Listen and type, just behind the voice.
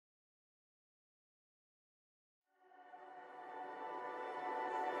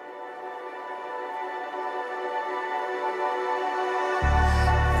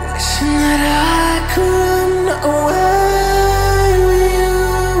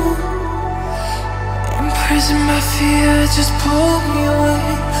fear, just pull me away,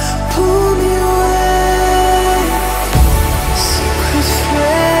 pull me away. Secret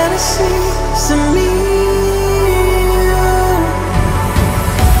fantasies of me.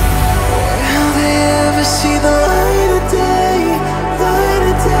 Will they ever see the light of day, light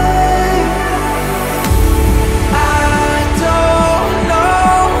of day? I don't know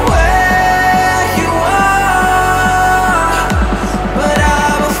where you are, but I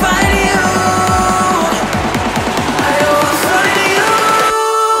will find you. I will find you.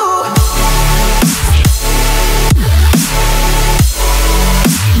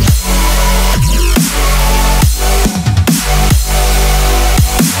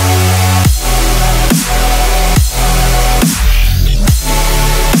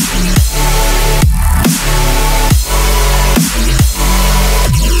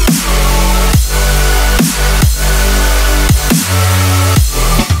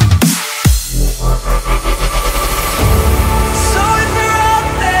 So if you're out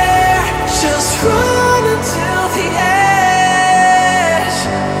there, just run until the edge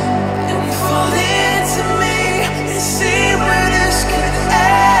and fall into me and see where this could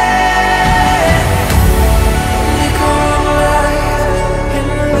end. Make a wrong right and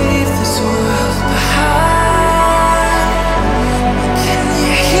leave this world behind. Can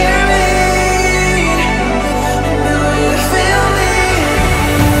you hear me? Do you feel me?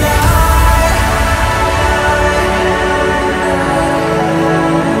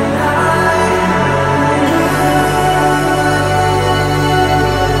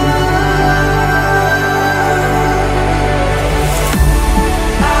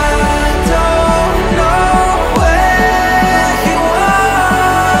 I don't know where you are,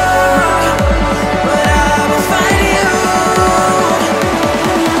 but I will find you.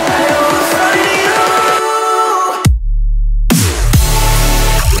 I will find you.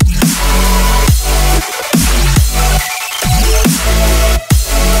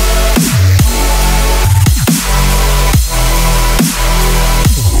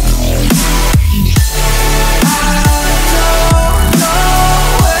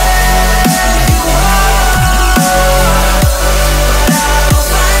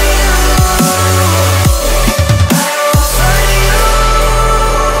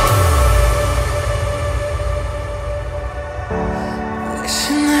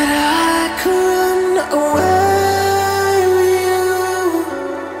 Wishing that I could run away with you.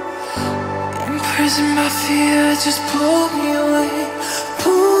 Imprisoned by fear, just pull me away,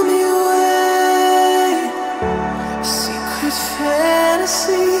 pull me away. Secret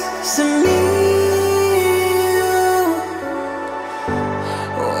fantasies of me.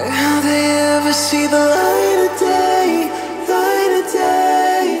 Will they ever see the light of day, light of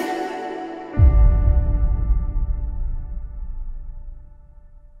day?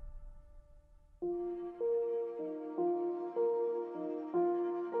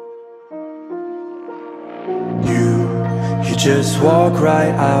 You just walk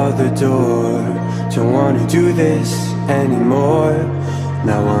right out the door. Don't wanna do this anymore.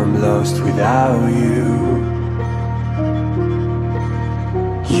 Now I'm lost without you.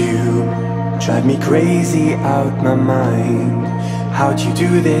 You drive me crazy out my mind. How'd you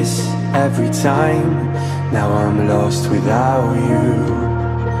do this every time? Now I'm lost without you.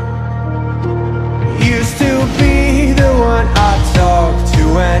 Used to be the one I talk to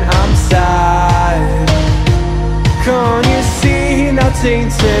when I'm sad. Can't you see now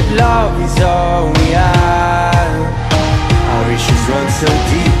tainted love is all we have? Our issues run so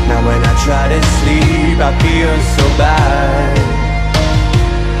deep, now when I try to sleep I feel so bad.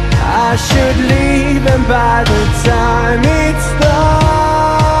 I should leave and by the time it's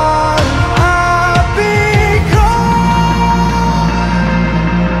done I'll be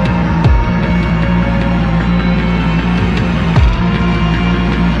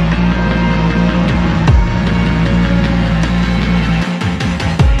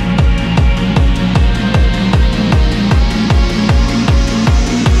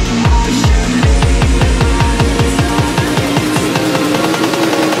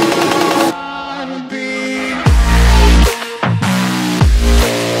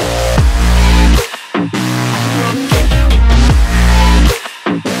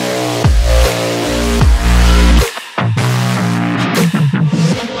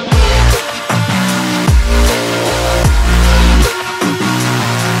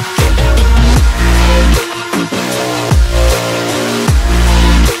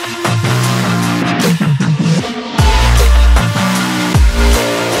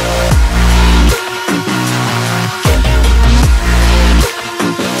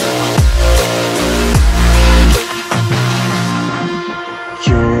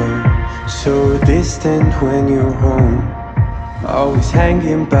so distant when you're home, always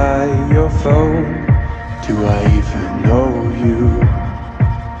hanging by your phone. Do I even know you?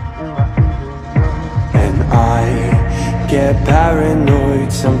 And I get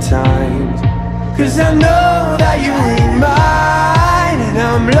paranoid sometimes, 'cause I know that you ain't mine, and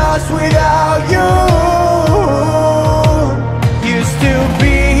I'm lost without you. Used to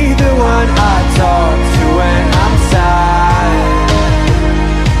be the one I talk to when I'm sad.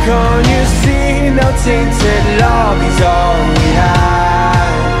 Can't you see now tainted love is all we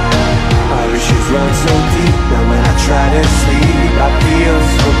had? Our issues run so deep, now when I try to sleep I feel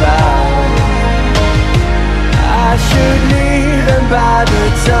so bad. I should leave, and by the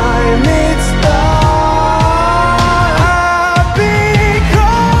time it's done I'll be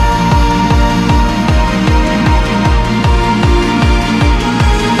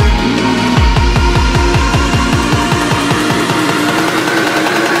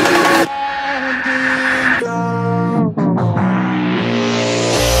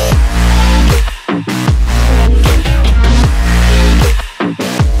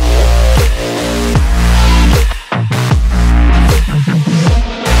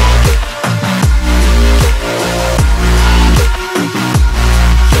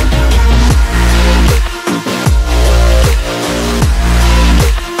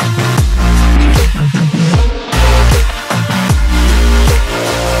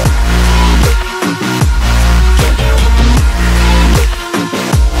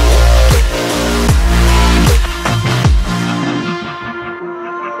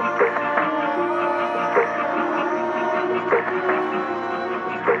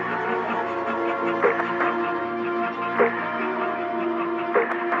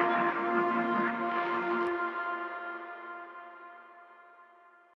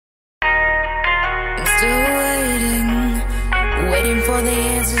waiting for the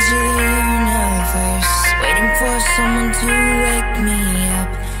answers to the universe, waiting for someone to wake me up,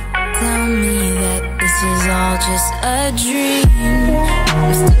 tell me that this is all just a dream.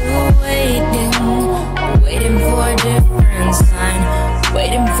 I'm still waiting, waiting for a different sign.